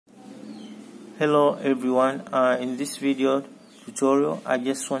Hello everyone, in this video tutorial I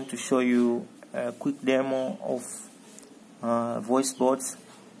just want to show you a quick demo of VoiceBots.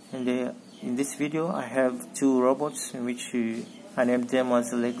 In this video I have two robots in which I named them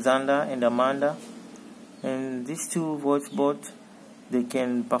as Alexander and Amanda, and these two VoiceBots, they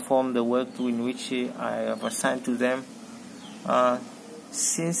can perform the work in which I have assigned to them.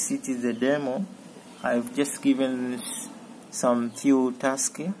 Since it is a demo, I've just given some few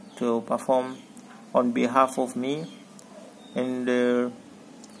tasks to perform on behalf of me, and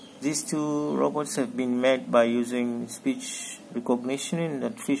these two robots have been made by using speech recognition and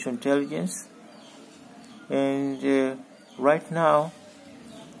artificial intelligence. And right now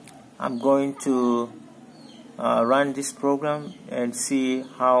I'm going to run this program and see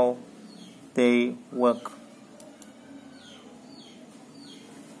how they work.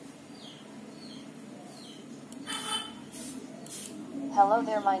 Hello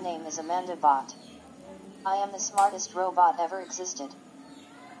there, my name is Amanda Bot. I am the smartest robot ever existed.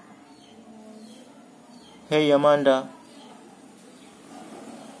 Hey Amanda.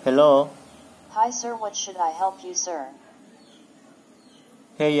 Hello. Hi sir, what should I help you, sir?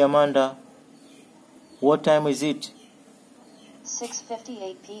 Hey Amanda. What time is it?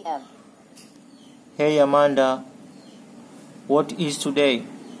 6:58 p.m. Hey Amanda. What is today?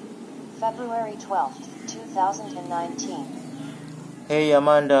 February 12th, 2019. Hey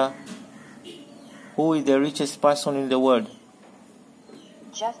Amanda. Who is the richest person in the world?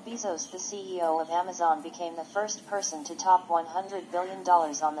 Jeff Bezos, the CEO of Amazon, became the first person to top $100 billion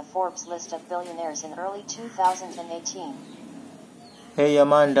on the Forbes list of billionaires in early 2018. Hey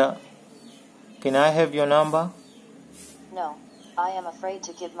Amanda. Can I have your number? No, I am afraid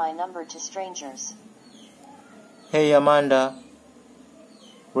to give my number to strangers. Hey Amanda.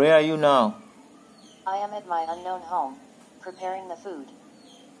 Where are you now? I am at my unknown home, preparing the food.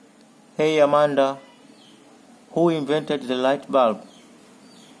 Hey Amanda. Who invented the light bulb?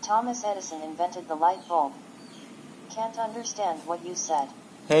 Thomas Edison invented the light bulb. Can't understand what you said.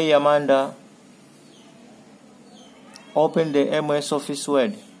 Hey Amanda. Open the MS Office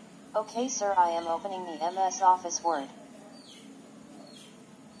Word. Okay sir, I am opening the MS Office Word.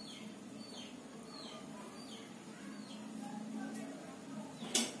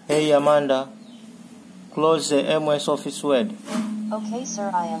 Hey Amanda. Close the MS Office Word. Okay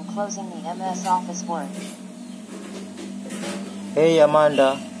sir, I am closing the MS Office Word. Hey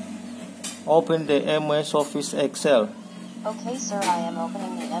Amanda. Open the MS Office Excel. Okay sir, I am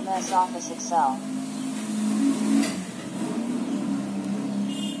opening the MS Office Excel.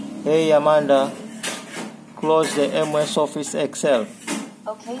 Hey Amanda. Close the MS Office Excel.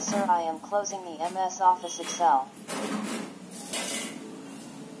 Okay sir, I am closing the MS Office Excel.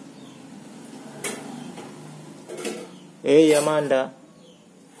 Hey Amanda.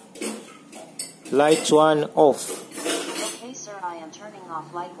 Lights 1 off. Okay sir, I am turning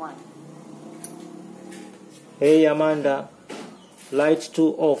off light 1. Hey Amanda. Lights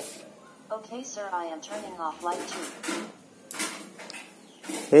 2 off. Okay sir, I am turning off light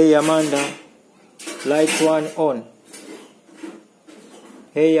 2. Hey Amanda. Light 1 on.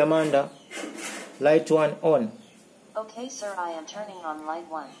 Hey Amanda. Light 1 on. Okay sir, I am turning on light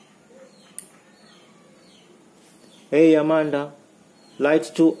 1. Hey Amanda.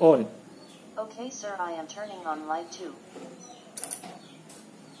 Light 2 on. Okay sir, I am turning on light 2.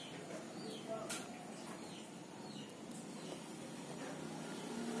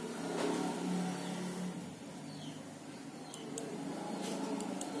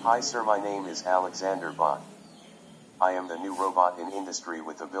 Hi sir, my name is Alexander Bot. I am the new robot in industry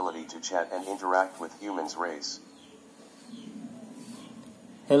with ability to chat and interact with humans race.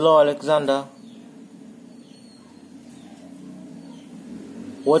 Hello Alexander.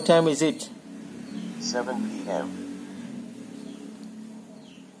 What time is it? 7 p.m.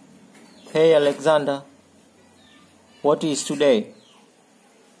 Hey Alexander. What is today?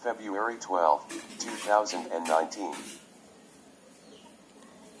 February 12th, 2019.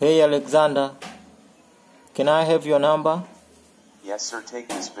 Hey Alexander. Can I have your number? Yes sir, take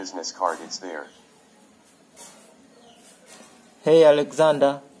this business card, it's there. Hey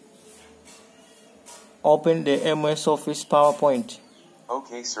Alexander. Open the MS Office PowerPoint.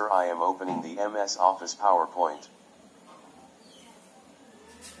 Okay sir, I am opening the MS Office PowerPoint.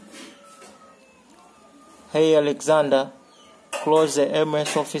 Hey Alexander. Close the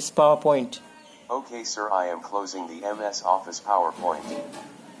MS Office PowerPoint. Okay sir, I am closing the MS Office PowerPoint.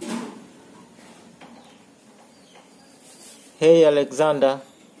 Hey Alexander.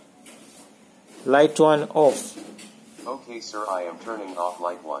 Light 1 off. Okay sir, I am turning off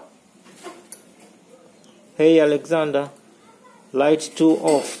light 1. Hey Alexander. Light 2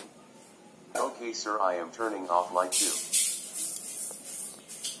 off. Okay, sir, I am turning off light 2.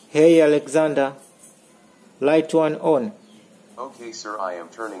 Hey Alexander, light 1 on. Okay, sir, I am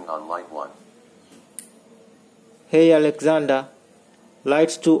turning on light 1. Hey Alexander,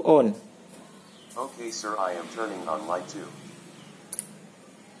 light 2 on. Okay, sir, I am turning on light 2.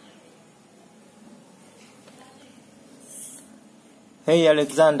 Hey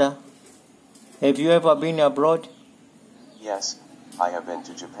Alexander, have you ever been abroad? Yes, I have been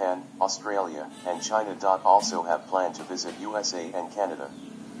to Japan, Australia, and China. Also have planned to visit USA and Canada.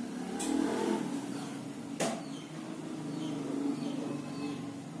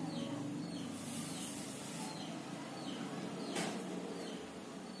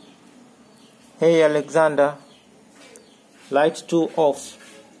 Hey Alexander, light 2 off.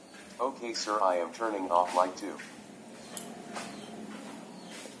 Okay, sir, I am turning off light 2.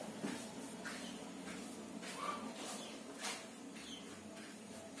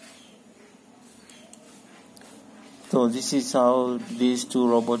 So this is how these two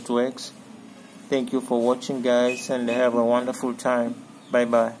robots works. Thank you for watching, guys, and have a wonderful time. Bye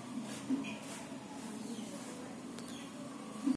bye.